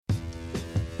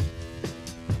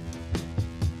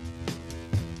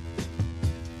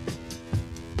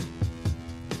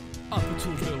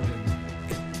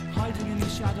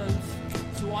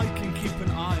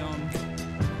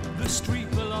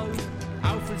street below,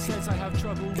 Alfred says I have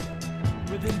trouble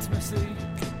with intimacy,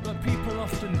 but people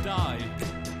often die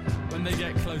when they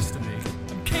get close to me.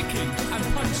 I'm kicking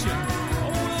and punching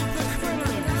all of the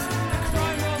criminals,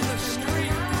 crime on the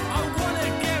street. I want to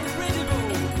get rid of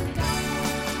all.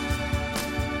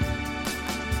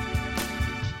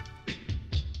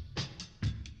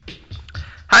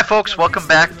 Hi folks, welcome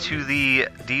back to the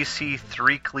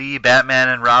DC3kly Batman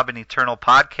and Robin Eternal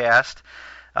podcast.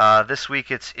 This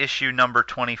week it's issue number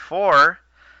 24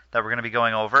 that we're going to be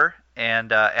going over.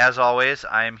 And as always,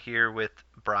 I am here with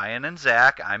Brian and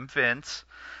Zach. I'm Vince.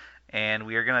 And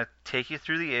we are going to take you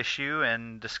through the issue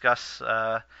and discuss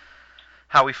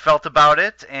how we felt about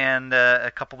it and a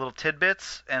couple little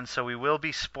tidbits. And so we will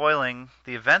be spoiling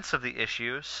the events of the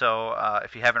issue. So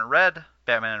if you haven't read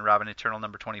Batman and Robin Eternal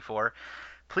number 24,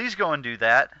 please go and do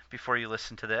that before you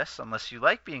listen to this, unless you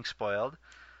like being spoiled.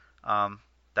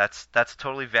 That's a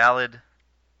totally valid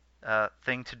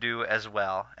thing to do as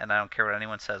well, and I don't care what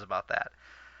anyone says about that.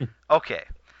 Okay,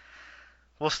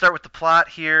 we'll start with the plot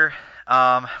here.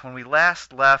 When we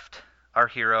last left our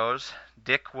heroes,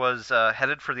 Dick was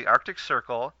headed for the Arctic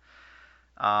Circle,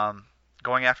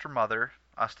 going after Mother,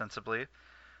 ostensibly.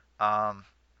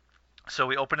 So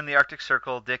we open in the Arctic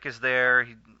Circle. Dick is there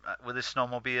with his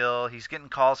snowmobile. He's getting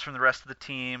calls from the rest of the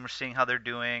team. We're seeing how they're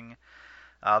doing.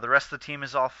 The rest of the team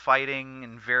is all fighting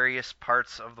in various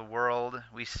parts of the world.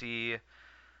 We see,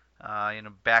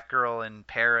 Batgirl in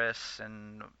Paris,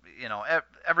 and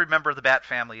every member of the Bat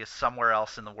family is somewhere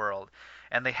else in the world,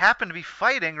 and they happen to be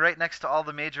fighting right next to all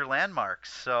the major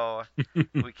landmarks, so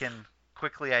we can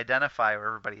quickly identify where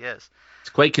everybody is. It's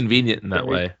quite convenient in that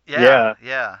way.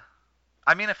 Yeah.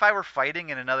 I mean, if I were fighting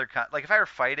in another if I were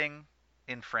fighting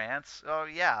in France,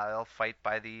 I'll fight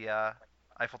by the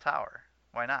Eiffel Tower.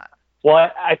 Why not?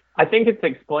 Well, I think it's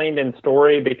explained in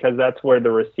story because that's where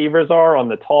the receivers are on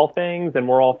the tall things, and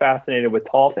we're all fascinated with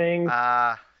tall things.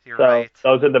 You're right.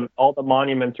 Those are all the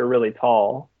monuments are really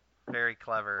tall. Very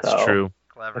clever. It's true.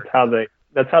 Clever.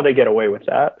 That's how they get away with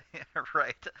that. Yeah,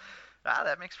 right.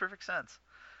 That makes perfect sense.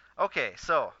 Okay,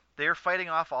 so they're fighting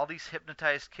off all these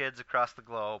hypnotized kids across the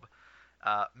globe.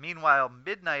 Meanwhile,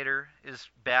 Midnighter is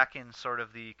back in sort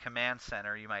of the command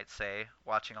center, you might say,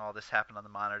 watching all this happen on the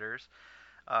monitors.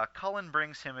 Cullen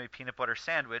brings him a peanut butter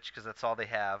sandwich, because that's all they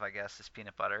have, I guess, is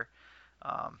peanut butter.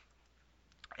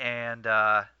 And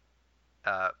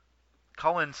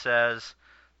Cullen says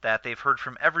that they've heard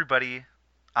from everybody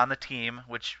on the team,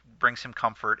 which brings him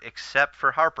comfort, except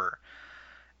for Harper.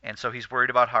 And so he's worried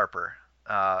about Harper.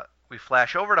 We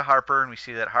flash over to Harper, and we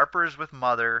see that Harper is with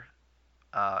Mother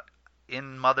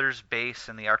in Mother's base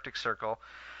in the Arctic Circle.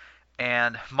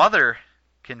 And Mother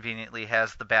conveniently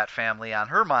has the Bat family on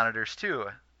her monitors too.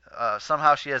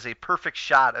 Somehow she has a perfect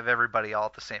shot of everybody all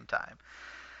at the same time.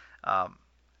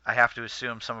 I have to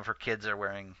assume some of her kids are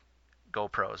wearing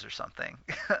GoPros or something.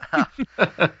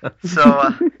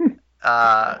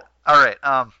 All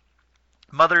right.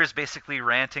 Mother is basically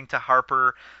ranting to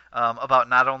Harper about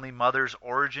not only Mother's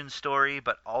origin story,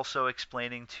 but also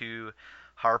explaining to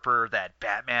Harper that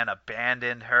Batman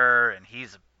abandoned her and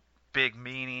he's a big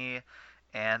meanie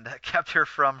and kept her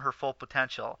from her full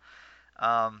potential.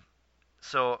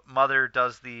 So Mother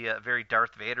does the very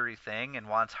Darth Vader-y thing and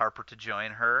wants Harper to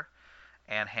join her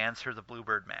and hands her the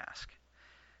Bluebird mask.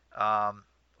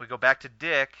 We go back to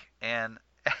Dick, and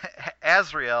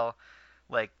Azrael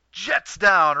jets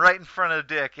down right in front of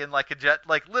Dick in a jet,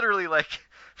 literally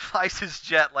flies his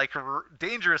jet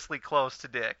dangerously close to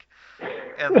Dick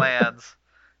and lands.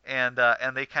 And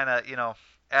they kind of,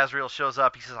 Azrael shows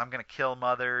up. He says, "I'm going to kill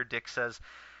Mother." Dick says,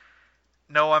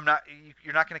 "No, I'm not.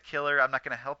 You're not going to kill her. I'm not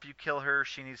going to help you kill her.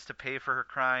 She needs to pay for her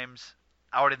crimes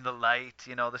out in the light."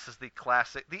 This is the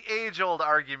age-old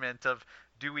argument of,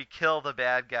 do we kill the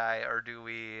bad guy or do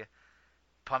we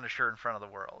punish her in front of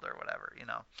the world or whatever,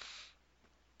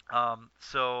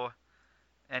 So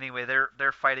anyway,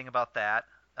 they're fighting about that.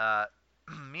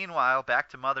 Meanwhile, back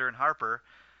to Mother and Harper.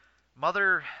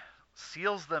 Mother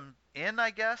seals them in,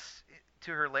 I guess,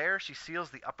 to her lair. She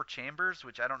seals the upper chambers,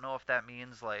 which I don't know if that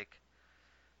means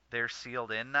they're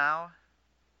sealed in now.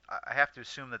 I have to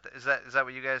assume that is that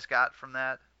what you guys got from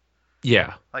that?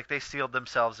 Yeah. They sealed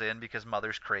themselves in because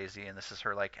Mother's crazy and this is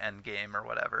her end game or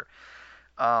whatever.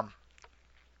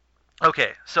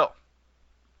 Okay, so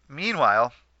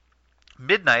meanwhile,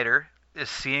 Midnighter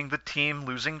is seeing the team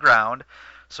losing ground,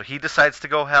 so he decides to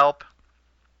go help.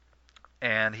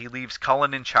 And he leaves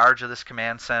Cullen in charge of this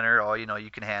command center. Oh,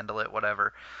 you can handle it,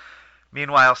 whatever.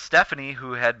 Meanwhile, Stephanie,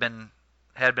 who had been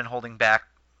holding back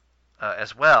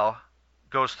as well,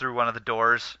 goes through one of the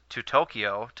doors to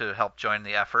Tokyo to help join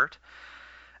the effort.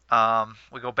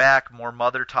 We go back, more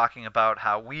Mother talking about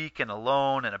how weak and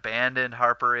alone and abandoned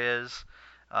Harper is.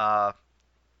 Uh,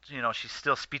 she's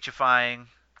still speechifying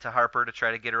to Harper to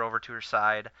try to get her over to her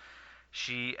side.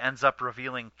 She ends up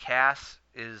revealing Cass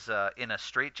is in a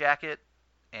straitjacket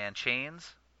and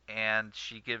chains, and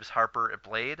she gives Harper a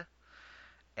blade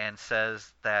and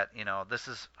says that, this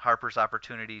is Harper's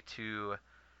opportunity to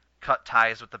cut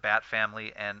ties with the Bat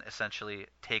family and essentially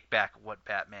take back what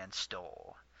Batman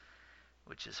stole,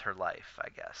 which is her life, I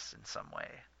guess, in some way.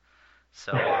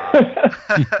 So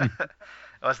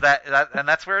was that and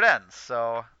that's where it ends.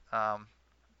 So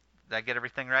did I get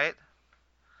everything right?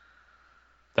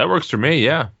 That works for me,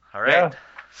 yeah. All right. Yeah.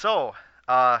 So,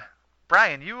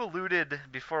 Brian, you alluded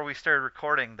before we started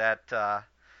recording that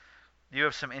you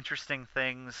have some interesting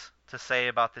things to say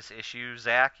about this issue.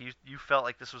 Zach, you felt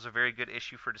like this was a very good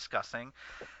issue for discussing.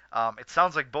 It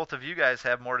sounds like both of you guys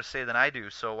have more to say than I do.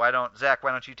 So Zach,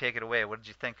 why don't you take it away? What did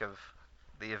you think of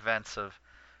the events of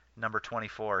number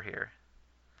 24 here?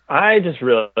 I just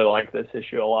really like this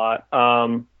issue a lot.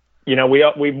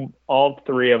 We all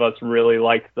three of us really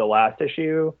liked the last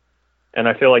issue, and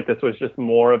I feel like this was just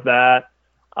more of that.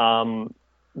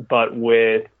 But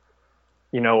with,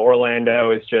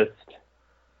 Orlando is just,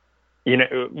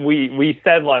 we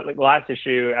said like last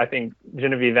issue, I think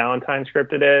Genevieve Valentine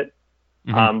scripted it,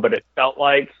 but it felt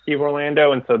like Steve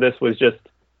Orlando, and so this was just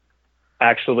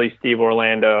actually Steve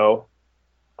Orlando.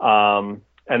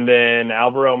 And then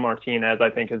Alvaro Martinez, I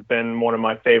think, has been one of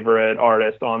my favorite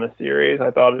artists on the series.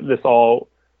 I thought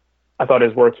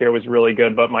his work here was really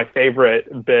good, but my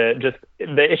favorite bit, just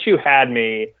the issue had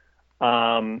me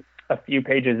a few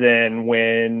pages in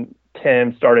when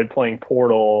Tim started playing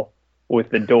Portal with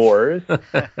the Doors.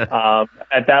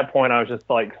 At that point, I was just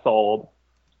like sold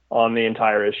on the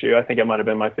entire issue. I think it might have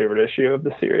been my favorite issue of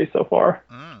the series so far.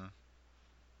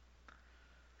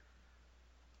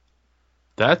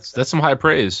 That's some high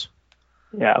praise.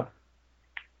 Yeah.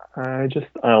 I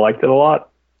liked it a lot.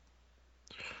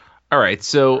 All right,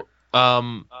 so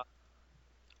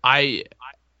I,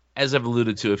 as I've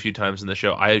alluded to a few times in the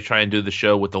show, I try and do the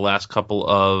show with the last couple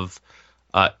of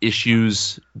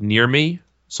issues near me,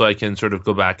 so I can sort of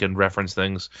go back and reference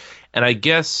things. And I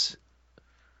guess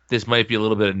this might be a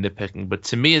little bit of nitpicking, but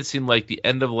to me it seemed like the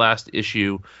end of last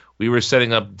issue, we were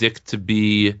setting up Dick to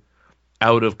be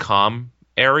out of comm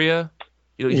area.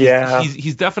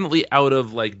 He's definitely out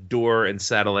of like door and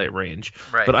satellite range.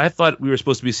 Right. But I thought we were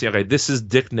supposed to be seeing, okay, this is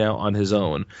Dick now on his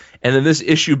own. And then this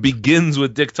issue begins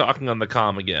with Dick talking on the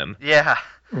comm again. Yeah.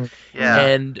 Yeah.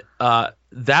 And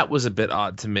that was a bit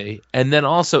odd to me. And then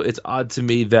also it's odd to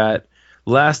me that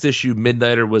last issue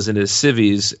Midnighter was in his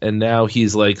civvies and now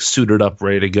he's like suited up,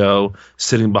 ready to go,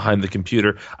 sitting behind the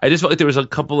computer. I just felt like there was a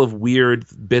couple of weird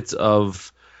bits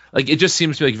of, like, it just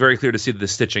seems to be like very clear to see the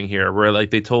stitching here, where like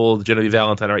they told Genevieve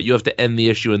Valentine, all right, you have to end the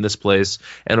issue in this place,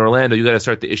 and Orlando, you got to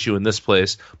start the issue in this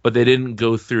place, but they didn't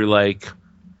go through like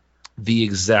the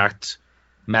exact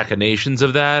machinations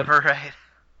of that. Right.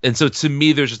 And so to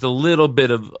me, there's just a little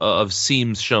bit of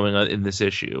seams showing in this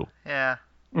issue. Yeah.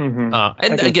 Mm-hmm.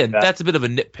 And again, that's a bit of a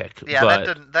nitpick. Yeah,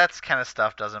 but that's kind of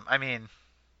stuff doesn't. I mean,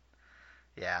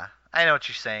 yeah, I know what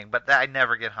you're saying, but I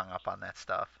never get hung up on that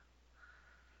stuff.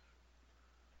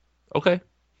 Okay.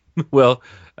 Well,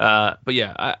 but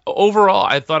yeah, overall,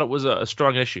 I thought it was a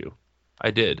strong issue.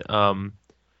 I did. I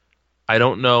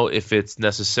don't know if it's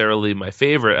necessarily my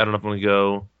favorite. I don't know if I'm going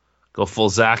to go full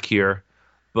Zach here,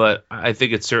 but I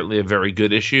think it's certainly a very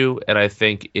good issue, and I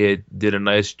think it did a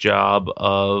nice job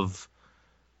of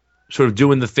sort of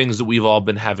doing the things that we've all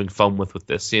been having fun with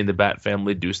this, seeing the Bat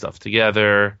family do stuff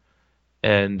together,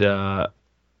 and for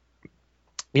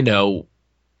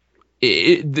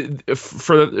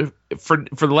the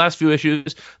last few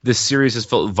issues, this series has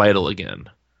felt vital again,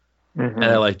 and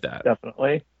I like that.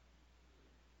 Definitely.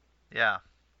 Yeah.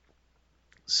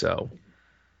 So,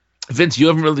 Vince, you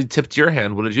haven't really tipped your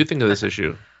hand. What did you think of this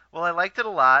issue? Well, I liked it a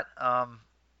lot. I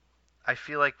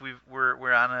feel like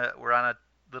we're on a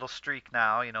little streak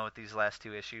now, with these last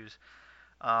two issues.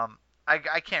 I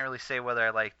can't really say whether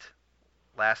I liked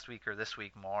last week or this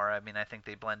week more. I mean, I think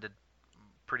they blended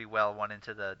pretty well one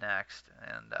into the next,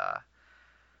 and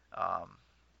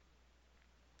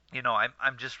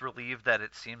I'm just relieved that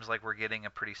it seems like we're getting a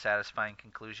pretty satisfying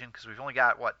conclusion, because we've only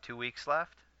got 2 weeks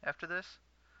left after this,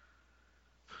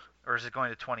 or is it going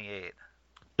to 28?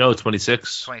 No,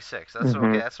 26. 26. That's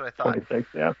okay. That's what I thought. 26.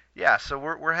 Yeah. Yeah. So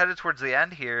we're headed towards the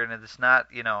end here, and it's not,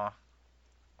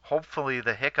 hopefully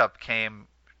the hiccup came,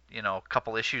 a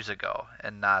couple issues ago,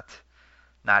 and not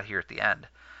here at the end.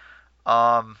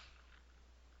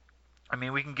 I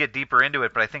mean, we can get deeper into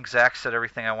it, but I think Zach said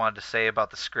everything I wanted to say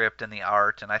about the script and the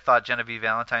art, and I thought Genevieve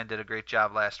Valentine did a great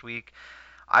job last week.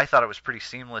 I thought it was pretty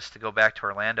seamless to go back to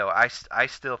Orlando. I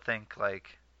still think,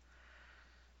 like,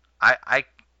 I, I,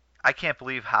 I can't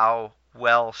believe how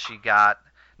well she got.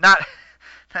 Not,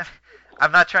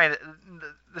 I'm not trying to,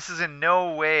 this is in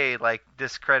no way, like,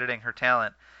 discrediting her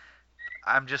talent.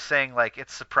 I'm just saying, like,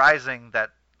 it's surprising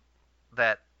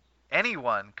that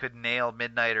anyone could nail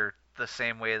Midnighter the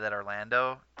same way that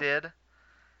Orlando did,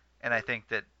 and I think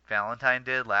that Valentine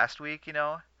did last week. It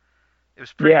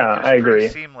was pretty. Yeah, It was I pretty agree.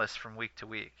 seamless from week to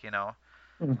week. Yeah,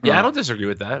 I don't disagree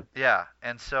with that. Yeah,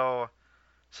 and so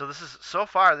this is so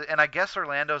far, and I guess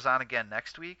Orlando's on again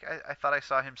next week. I thought I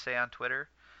saw him say on Twitter.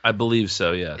 I believe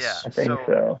so, yes. Yeah, I think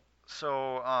so.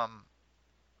 So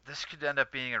this could end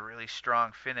up being a really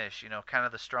strong finish. Kind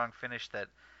of the strong finish that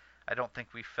I don't think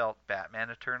we felt Batman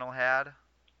Eternal had.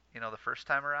 The first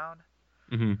time around.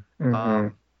 Mm-hmm.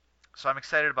 So I'm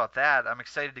excited about that. I'm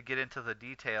excited to get into the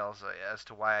details as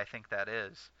to why I think that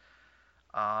is.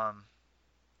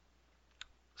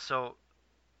 So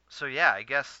yeah, I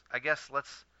guess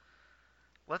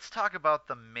let's talk about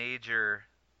the major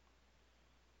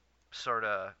sort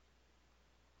of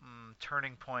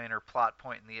turning point or plot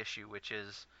point in the issue, which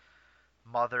is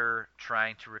Mother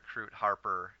trying to recruit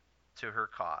Harper to her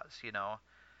cause.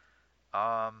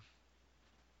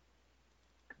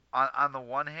 On the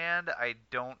one hand, I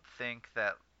don't think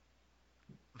that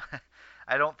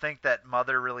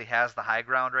Mother really has the high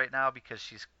ground right now because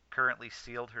she's currently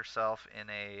sealed herself in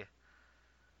a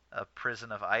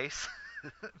prison of ice,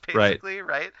 basically,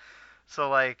 right?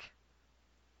 So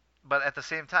but at the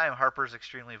same time, Harper's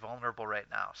extremely vulnerable right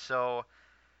now. So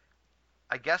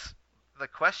I guess the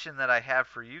question that I have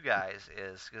for you guys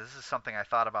is, because this is something I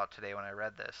thought about today when I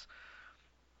read this,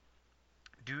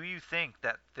 do you think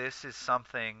that this is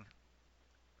something,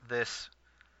 this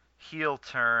heel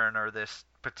turn or this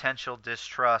potential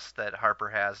distrust that Harper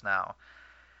has now,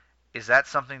 is that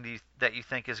something that you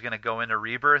think is going to go into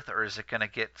Rebirth, or is it going to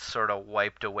get sort of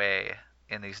wiped away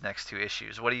in these next two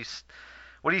issues? What do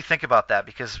you think about that?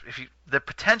 Because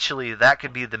potentially that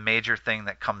could be the major thing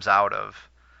that comes out of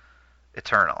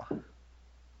Eternal.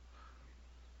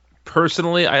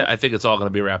 Personally, I think it's all going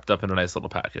to be wrapped up in a nice little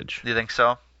package. Do you think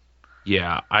so?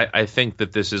 Yeah, I think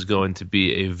that this is going to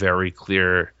be a very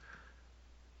clear,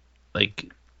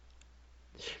 like,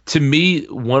 to me,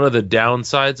 one of the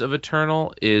downsides of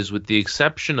Eternal is, with the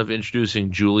exception of introducing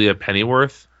Julia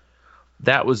Pennyworth,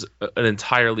 that was an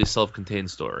entirely self-contained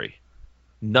story.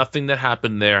 Nothing that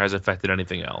happened there has affected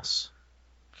anything else.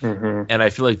 Mm-hmm. And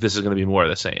I feel like this is going to be more of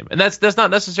the same. And that's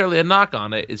not necessarily a knock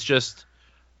on it. It's just,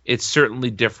 it's certainly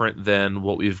different than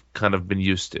what we've kind of been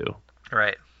used to.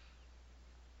 Right.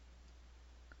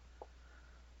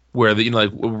 Where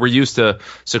we're used to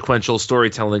sequential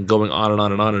storytelling going on and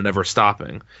on and on and never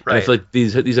stopping. Right. And I feel like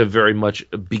these are very much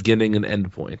beginning and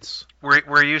end points.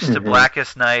 We're used to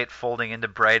Blackest Night folding into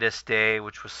Brightest Day,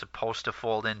 which was supposed to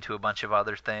fold into a bunch of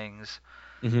other things.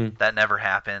 Mm-hmm. That never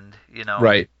happened,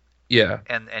 Right. Yeah.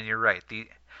 And you're right. The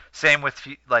same with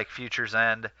Future's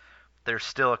End. There's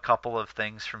still a couple of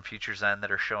things from Future's End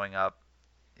that are showing up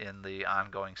in the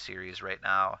ongoing series right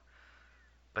now.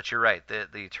 But you're right. The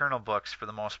Eternal books, for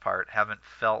the most part, haven't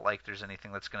felt like there's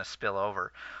anything that's going to spill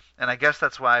over. And I guess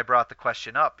that's why I brought the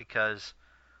question up, because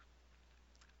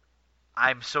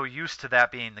I'm so used to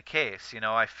that being the case.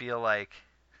 I feel like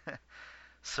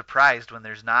surprised when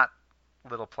there's not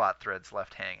little plot threads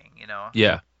left hanging,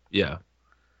 Yeah.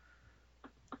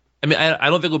 I mean, I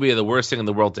don't think it'll be the worst thing in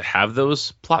the world to have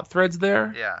those plot threads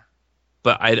there. Yeah.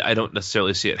 But I don't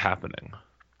necessarily see it happening.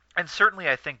 And certainly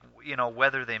I think,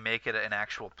 whether they make it an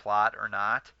actual plot or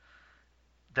not,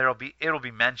 it'll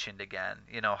be mentioned again.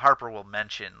 Harper will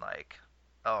mention, like,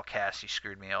 oh, Cassie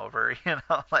screwed me over,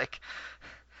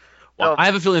 Well, I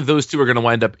have a feeling those two are going to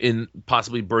wind up in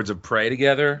possibly Birds of Prey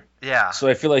together. Yeah. So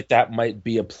I feel like that might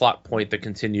be a plot point that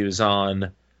continues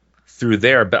on through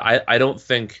there. But I don't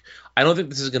think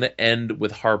this is going to end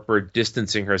with Harper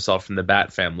distancing herself from the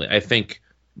Bat family. I think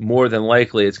more than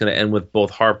likely it's going to end with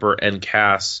both Harper and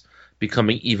Cass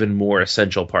becoming even more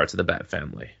essential parts of the Bat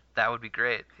family. That would be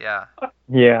great. Yeah.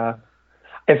 Yeah.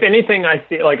 If anything, I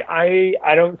see, like,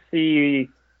 I don't see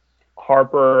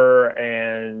Harper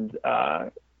and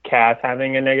Cass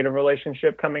having a negative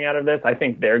relationship coming out of this. I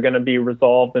think they're going to be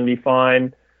resolved and be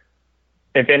fine.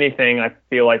 If anything, I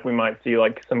feel like we might see,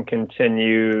 like, some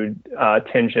continued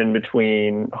tension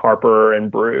between Harper and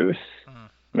Bruce,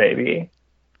 maybe.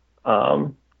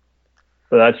 So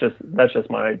that's just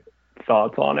my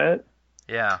thoughts on it.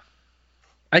 Yeah.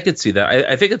 I could see that.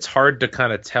 I think it's hard to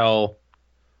kind of tell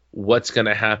what's going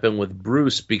to happen with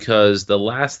Bruce, because the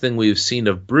last thing we've seen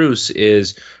of Bruce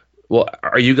is, well,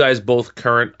 are you guys both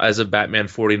current as of Batman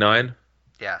 49?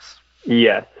 Yes.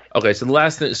 Yes. Okay, so the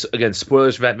last thing, again,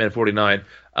 spoilers for Batman 49.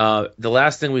 The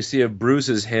last thing we see of Bruce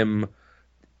is him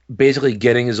basically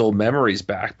getting his old memories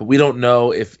back, but we don't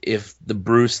know if the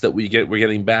Bruce that we're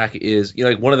getting back is,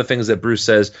 like one of the things that Bruce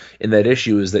says in that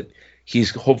issue is that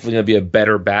he's hopefully going to be a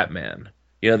better Batman.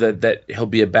 That he'll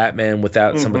be a Batman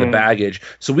without some of the baggage.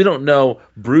 So we don't know.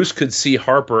 Bruce could see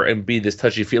Harper and be this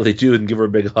touchy-feely dude and give her a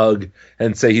big hug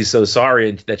and say he's so sorry,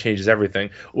 and that changes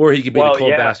everything. Or he could be the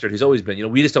cold bastard he's always been.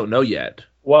 We just don't know yet.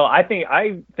 Well, I think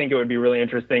it would be really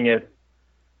interesting if,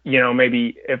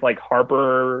 maybe if like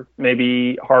Harper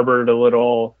maybe harbored a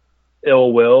little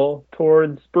ill will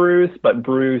towards Bruce, but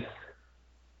Bruce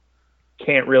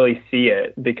can't really see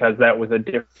it because that was a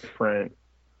different,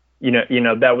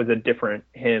 that was a different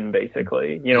him,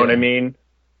 basically. You know what I mean?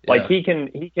 Like he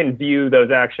can view those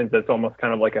actions as almost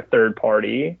kind of like a third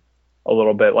party a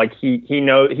little bit. Like he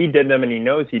knows he did them and he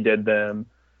knows he did them.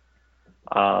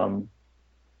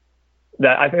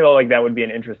 That I feel like that would be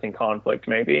an interesting conflict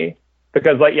maybe.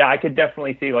 Because I could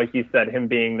definitely see, like you said, him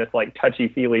being this like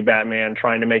touchy-feely Batman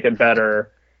trying to make it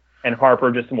better, and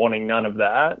Harper just wanting none of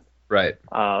that. Right.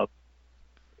 So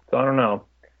I don't know.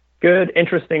 Good,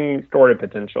 interesting story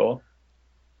potential.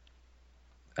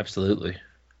 Absolutely.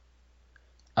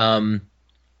 The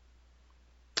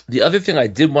other thing I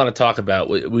did want to talk about,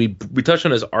 we touched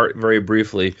on his art very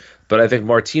briefly, but I think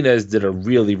Martinez did a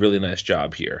really, really nice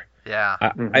job here. Yeah.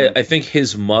 I think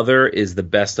his mother is the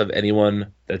best of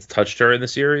anyone that's touched her in the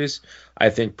series.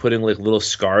 I think putting like little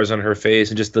scars on her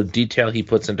face and just the detail he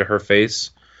puts into her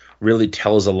face really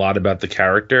tells a lot about the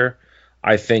character.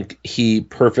 I think he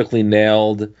perfectly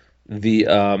nailed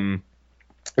the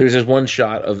there's this one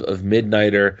shot of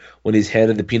Midnighter when he's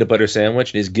handed the peanut butter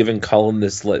sandwich and he's giving Cullen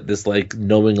this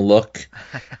knowing look,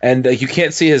 and you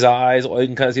can't see his eyes, all you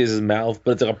can kind of see is his mouth,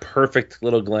 but it's like a perfect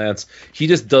little glance. He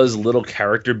just does little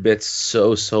character bits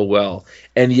so well,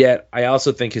 and yet I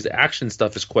also think his action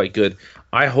stuff is quite good.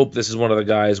 I hope this is one of the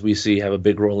guys we see have a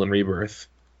big role in Rebirth.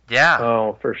 Yeah.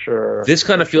 Oh, for sure. This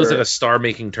kind of feels like a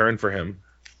star-making turn for him.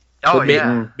 Oh,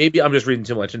 but maybe I'm just reading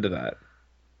too much into that.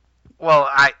 Well,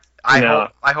 I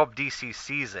hope DC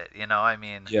sees it. I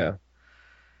mean, yeah.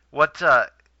 What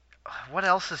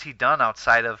else has he done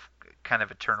outside of kind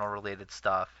of Eternal related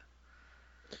stuff?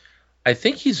 I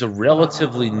think he's a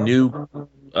relatively new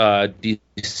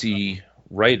DC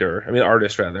writer. I mean,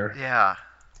 artist rather. Yeah.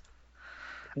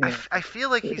 I feel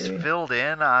like he's filled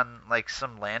in on like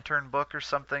some Lantern book or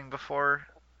something before.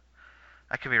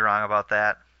 I could be wrong about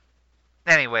that.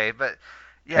 Anyway, but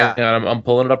yeah. I'm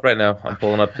pulling it up right now. I'm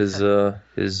pulling up his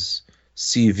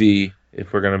CV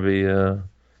if we're gonna be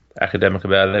academic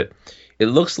about it. It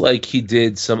looks like he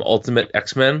did some Ultimate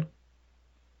X-Men.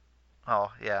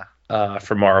 Oh yeah.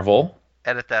 For Marvel.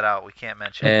 Edit that out. We can't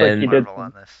mention Marvel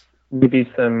on this.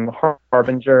 Maybe some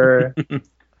Harbinger.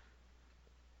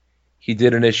 He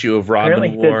did an issue of Robin Apparently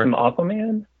he War. did some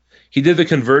Aquaman. He did the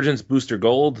Convergence Booster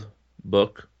Gold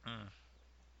book.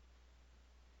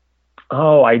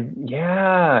 Oh, I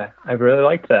really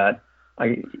liked that.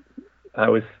 I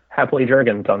was happily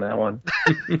Jurgens on that one.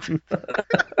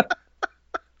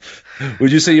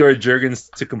 Would you say you were Jurgens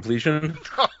to completion?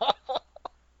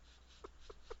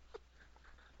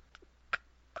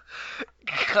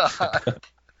 God.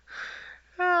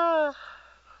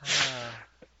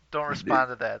 Don't respond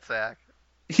to that, Zach.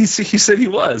 He said he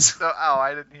was. Oh,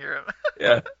 I didn't hear him.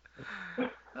 Yeah.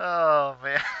 Oh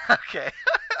man. Okay.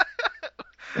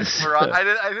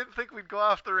 I didn't think we'd go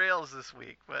off the rails this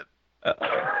week, but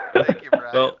thank you,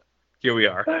 Brian. Well, here we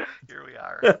are. Here we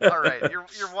are. All right, your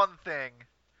one thing.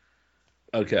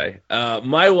 Okay.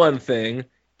 My one thing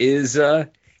is,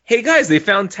 hey guys, they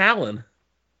found Talon.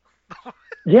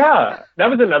 Yeah, that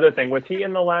was another thing. Was he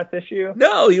in the last issue?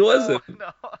 No, he wasn't.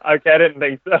 No. Okay, I didn't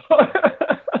think so.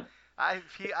 I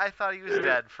thought he was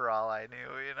dead for all I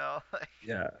knew.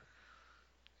 Yeah.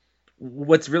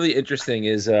 What's really interesting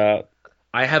is I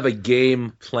have a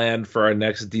game planned for our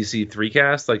next DC3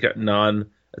 cast, like a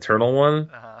non-Eternal one,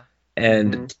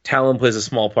 and Talon plays a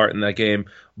small part in that game.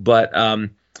 But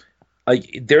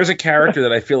there's a character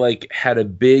that I feel like had a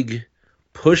big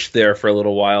push there for a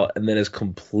little while, and then has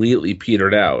completely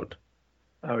petered out.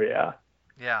 Oh yeah.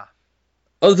 Yeah.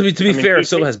 Oh, to be fair,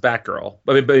 so has Batgirl.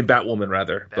 I mean, Batwoman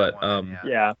rather. Batwoman,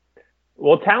 yeah.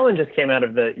 Well, Talon just came out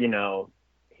of the,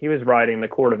 he was riding the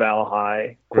Court of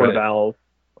Owls,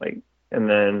 and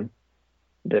then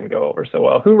didn't go over so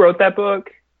well. Who wrote that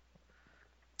book?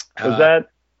 Wasn't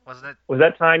it? Was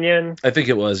that Tynion? I think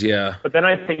it was, yeah. But then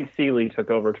I think Seeley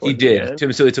took over towards He the did. end.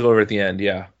 Tim Seeley took over at the end,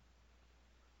 yeah.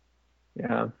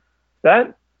 Yeah.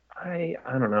 That I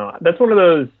don't know. That's one of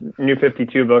those New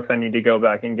 52 books I need to go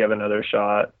back and give another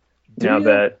shot. Do Now you?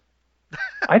 that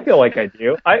I feel like I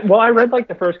do. I read like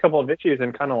the first couple of issues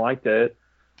and kind of liked it.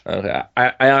 Okay.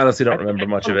 I honestly I don't think remember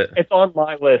much of it. it's on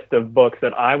my list of books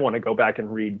that I want to go back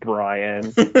and read,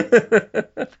 Brian.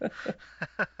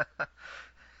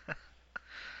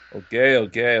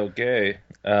 Okay.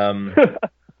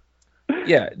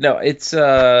 Yeah, no, it's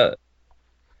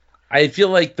I feel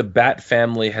like the Bat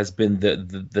family has been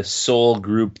the sole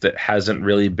group that hasn't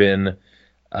really been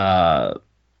that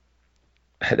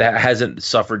hasn't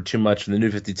suffered too much in the New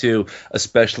 52,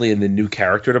 especially in the new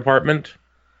character department.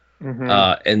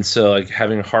 And so like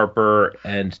having Harper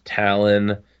and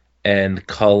Talon and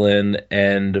Cullen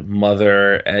and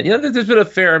Mother, and there's been a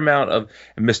fair amount of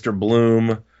Mr.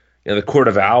 Bloom, the Court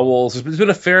of Owls. There's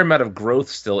been a fair amount of growth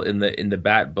still in the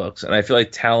Bat books, and I feel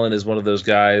like Talon is one of those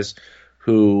guys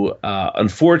who,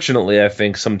 unfortunately, I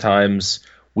think sometimes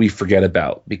we forget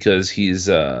about because he's, he's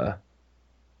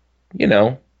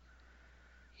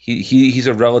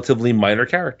a relatively minor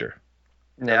character.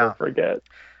 Never forget.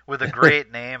 With a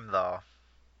great name, though.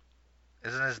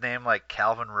 Isn't his name like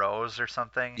Calvin Rose or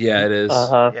something? Yeah, it is.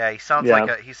 Uh-huh. Yeah, he sounds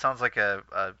like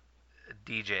a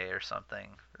DJ or something.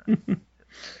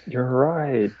 You're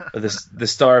right. The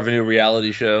star of a new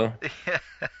reality show.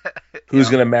 Who's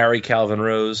gonna marry Calvin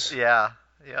Rose? Yeah.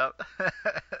 Yep.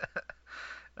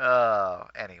 Oh,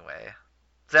 anyway,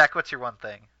 Zach, what's your one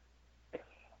thing?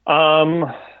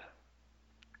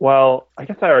 Well, I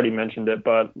guess I already mentioned it,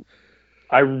 but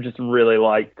I just really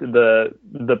liked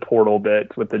the portal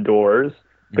bit with the doors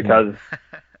because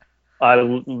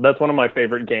that's one of my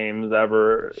favorite games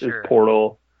ever. Sure. Is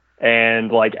Portal,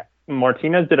 and like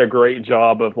Martinez did a great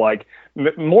job of like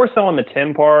more so on the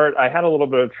Tim part. I had a little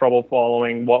bit of trouble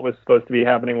following what was supposed to be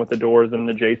happening with the doors in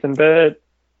the Jason bit.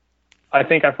 I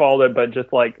think I followed it, but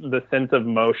just like the sense of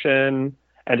motion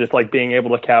and just like being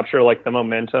able to capture like the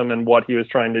momentum and what he was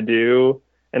trying to do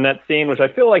in that scene, which I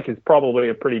feel like is probably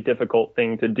a pretty difficult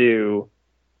thing to do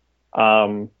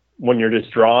when you're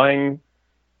just drawing.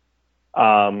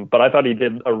 But I thought he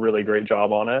did a really great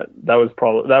job on it. That was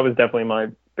definitely my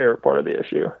favorite part of the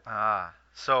issue.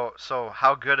 So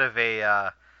how good of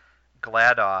a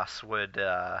GLaDOS would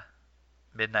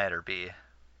Midnighter be?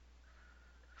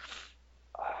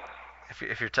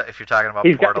 If you're talking about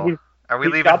Portal, are we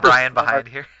leaving Brian behind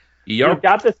here? Yep. He's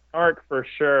got the snark for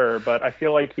sure, but I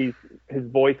feel like his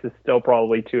voice is still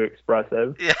probably too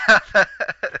expressive. Yeah.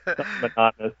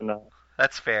 Monotonous enough.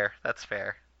 That's fair.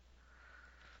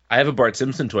 I have a Bart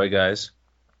Simpson toy, guys.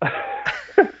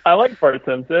 I like Bart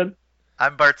Simpson.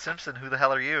 I'm Bart Simpson. Who the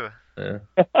hell are you? Yeah.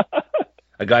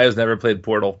 A guy who's never played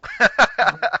Portal.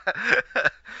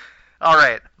 All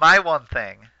right. My one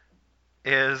thing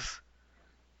is,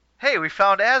 hey, we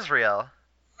found Azrael.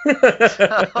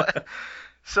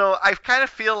 So I kind of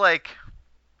feel like,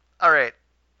 all right,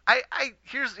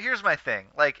 here's my thing.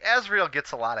 Like, Azrael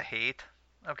gets a lot of hate,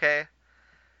 okay?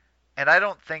 And I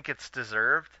don't think it's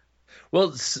deserved.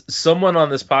 Well, someone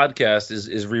on this podcast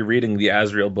is rereading the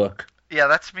Azrael book. Yeah,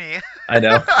 that's me. I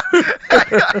know.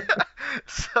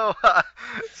 So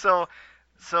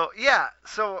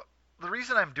the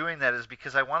reason I'm doing that is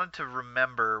because I wanted to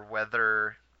remember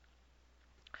whether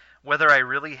I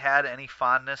really had any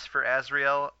fondness for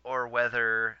Azrael or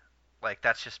whether like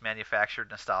that's just manufactured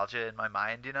nostalgia in my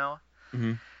mind,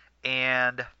 Mm-hmm.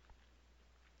 And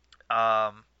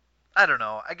I don't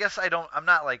know. I guess I'm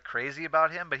not like crazy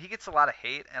about him, but he gets a lot of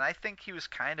hate, and I think he was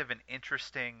kind of an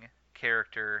interesting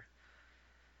character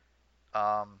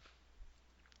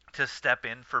to step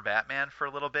in for Batman for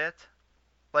a little bit.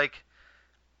 Like,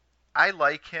 I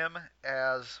like him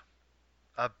as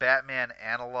a Batman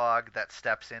analog that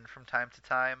steps in from time to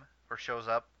time or shows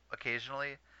up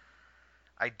occasionally.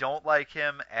 I don't like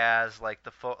him as like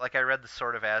like I read the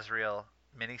Sword of Azrael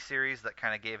miniseries that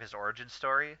kind of gave his origin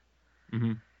story.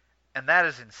 Mm-hmm. And that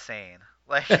is insane.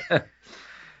 Like,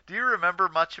 do you remember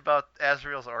much about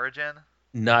Azrael's origin?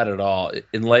 Not at all.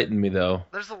 Enlighten me, though.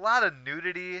 There's a lot of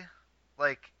nudity.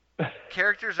 Like,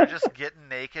 characters are just getting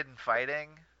naked and fighting.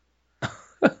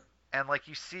 And, like,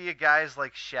 you see a guy's,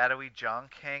 like, shadowy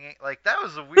junk hanging. Like, that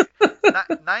was a weird...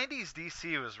 90s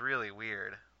DC was really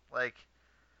weird. Like,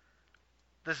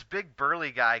 this big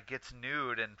burly guy gets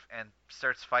nude and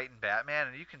starts fighting Batman,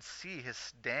 and you can see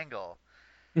his dangle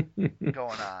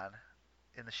going on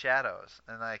in the shadows.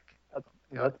 And, like...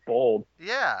 That's bold.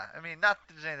 Yeah, I mean, not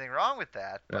that there's anything wrong with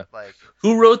that, but, like...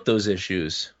 Who wrote those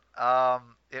issues?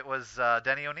 It was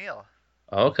Denny O'Neil.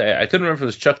 Oh, okay, I couldn't remember if it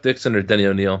was Chuck Dixon or Denny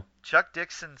O'Neil. Chuck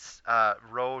Dixon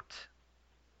wrote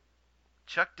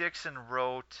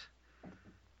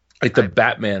Like the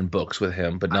Batman books with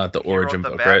him, but not the origin He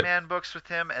wrote book, the right? Batman books with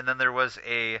him, and then there was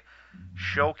a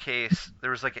showcase. There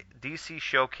was like a DC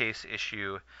showcase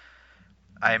issue.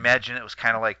 I imagine it was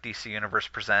kind of like DC Universe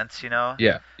Presents, Yeah,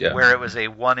 yeah. where it was a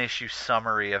one-issue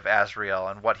summary of Azrael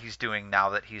and what he's doing now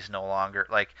that he's no longer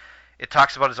like. It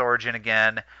talks about his origin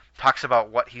again, talks about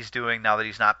what he's doing now that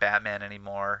he's not Batman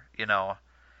anymore.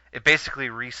 It basically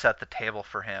reset the table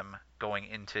for him going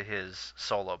into his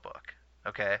solo book.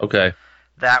 Okay. Okay.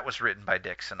 That was written by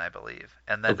Dixon, I believe.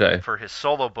 And then Okay. for his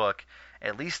solo book,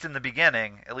 at least in the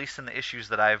beginning, at least in the issues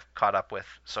that I've caught up with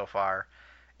so far,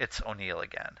 it's O'Neill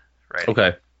again, right?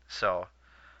 Okay. So,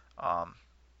 and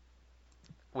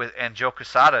Joe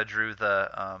Quesada drew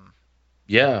the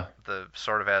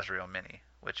Sword of Azrael mini,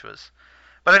 which was.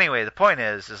 But anyway, the point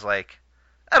is like,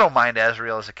 I don't mind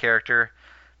Azrael as a character,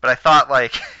 but I thought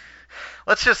like,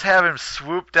 let's just have him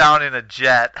swoop down in a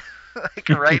jet. Like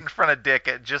right in front of Dick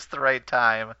at just the right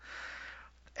time,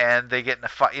 and they get in a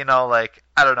fight. Like,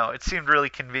 I don't know. It seemed really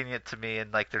convenient to me,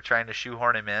 and like they're trying to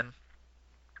shoehorn him in.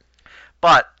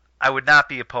 But I would not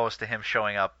be opposed to him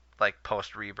showing up like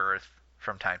post Rebirth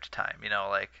from time to time.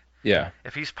 Like Yeah.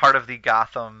 if he's part of the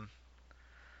Gotham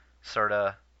sort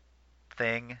of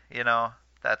thing,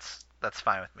 that's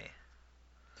fine with me.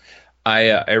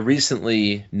 I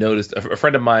recently noticed a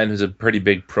friend of mine who's a pretty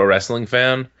big pro wrestling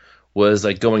fan was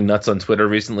like going nuts on Twitter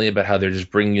recently about how they're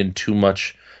just bringing in too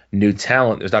much new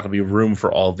talent. There's not going to be room for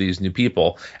all these new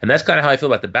people, and that's kind of how I feel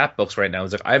about the Bat books right now.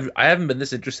 It's like I haven't been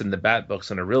this interested in the Bat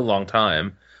books in a real long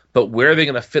time, but where are they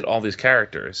going to fit all these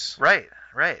characters? Right.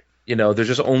 There's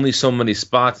just only so many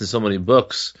spots and so many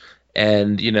books,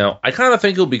 and I kind of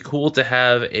think it'll be cool to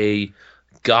have a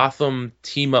Gotham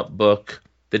team up book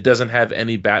that doesn't have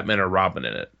any Batman or Robin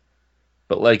in it.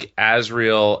 But like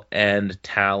Azrael and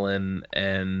Talon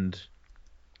and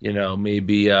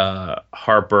maybe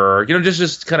Harper,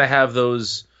 just kind of have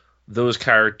those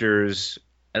characters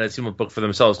and a team up book for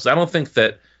themselves, because I don't think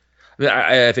that.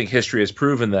 I think history has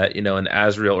proven that an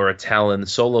Azrael or a Talon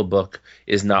solo book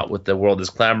is not what the world is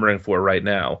clamoring for right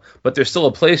now. But there's still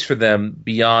a place for them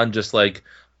beyond just like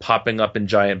popping up in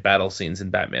giant battle scenes in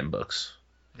Batman books.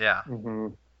 Yeah. Mm-hmm.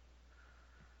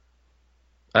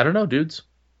 I don't know, dudes.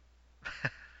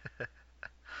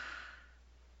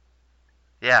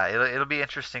 Yeah, it'll be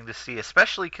interesting to see,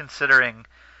 especially considering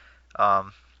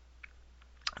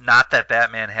not that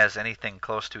Batman has anything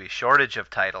close to a shortage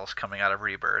of titles coming out of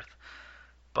Rebirth,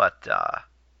 but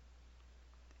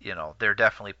they're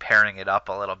definitely pairing it up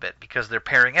a little bit because they're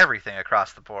pairing everything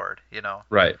across the board.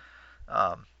 Right.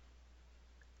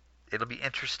 It'll be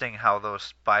interesting how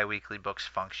those bi-weekly books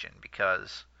function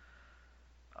because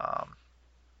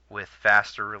with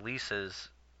faster releases,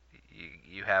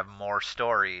 you have more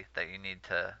story that you need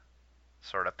to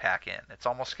sort of pack in. It's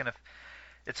almost gonna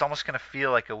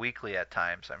feel like a weekly at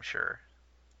times, I'm sure.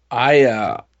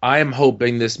 I am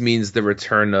hoping this means the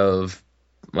return of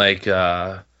like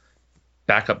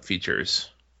backup features.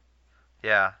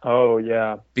 Yeah. Oh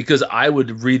yeah. Because I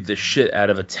would read the shit out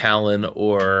of a Talon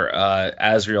or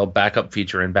Azrael backup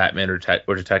feature in Batman or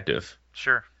Detective.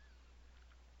 Sure.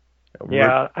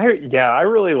 Yeah, I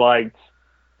really liked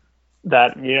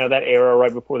that that era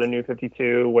right before the New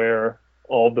 52 where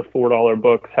all the $4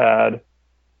 books had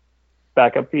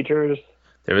backup features.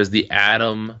 There was the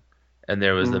Atom, and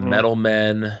there was the Metal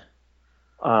Men. And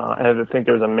I think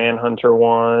there was a Manhunter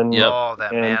one. Yep. Oh,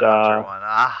 that Manhunter one.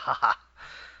 Ah,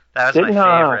 that was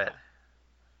my favorite.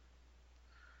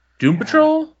 Doom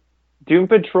Patrol? Doom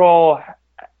Patrol.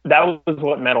 That was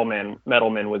what Metalman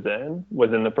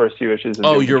was in the first few issues of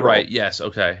Doom you're Patrol. right. Yes,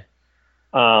 okay.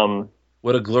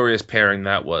 What a glorious pairing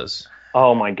that was.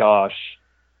 Oh my gosh.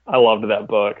 I loved that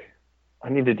book. I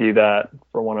need to do that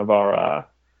for one of our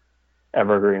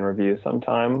Evergreen reviews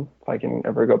sometime, if I can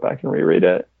ever go back and reread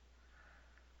it.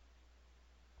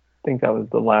 I think that was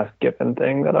the last Giffen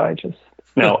thing that I just...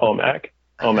 No, OMAC.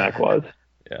 OMAC was.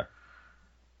 Yeah.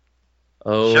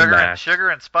 Sugar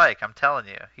and Spike, I'm telling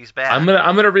you. He's back. I'm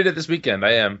gonna read it this weekend.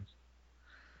 I am.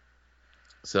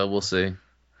 So we'll see.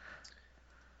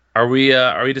 Are we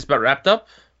just about wrapped up?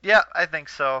 Yeah, I think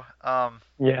so.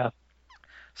 Yeah.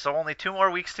 So only 2 more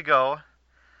weeks to go.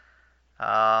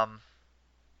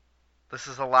 This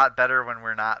is a lot better when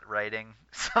we're not writing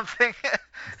something.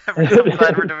 I'm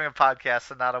glad we're doing a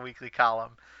podcast and not a weekly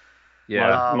column.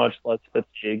 Yeah. Much less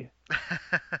fatigue.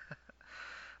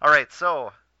 All right,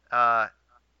 so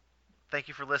thank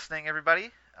you for listening,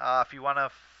 everybody. If you want to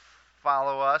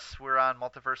follow us, we're on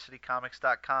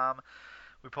multiversitycomics.com.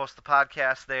 We post the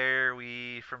podcast there.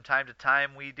 From time to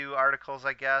time, we do articles,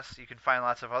 I guess. You can find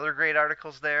lots of other great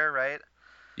articles there, right?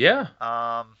 Yeah.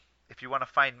 If you want to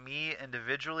find me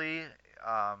individually,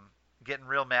 getting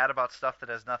real mad about stuff that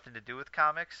has nothing to do with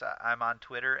comics, I'm on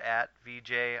Twitter at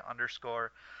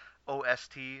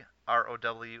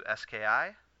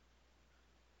VJ_OSTROWSKI.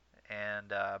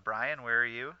 And Brian, where are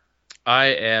you? I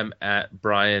am at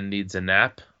Brian Needs a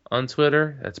Nap on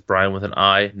Twitter. That's Brian with an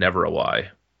I, never a Y.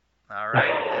 All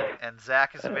right. And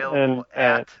Zach is available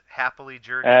at Happily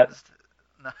 .net.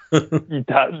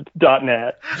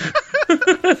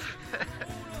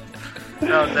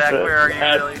 No, Zach, where are you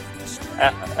really?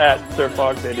 At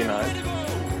SirFox89.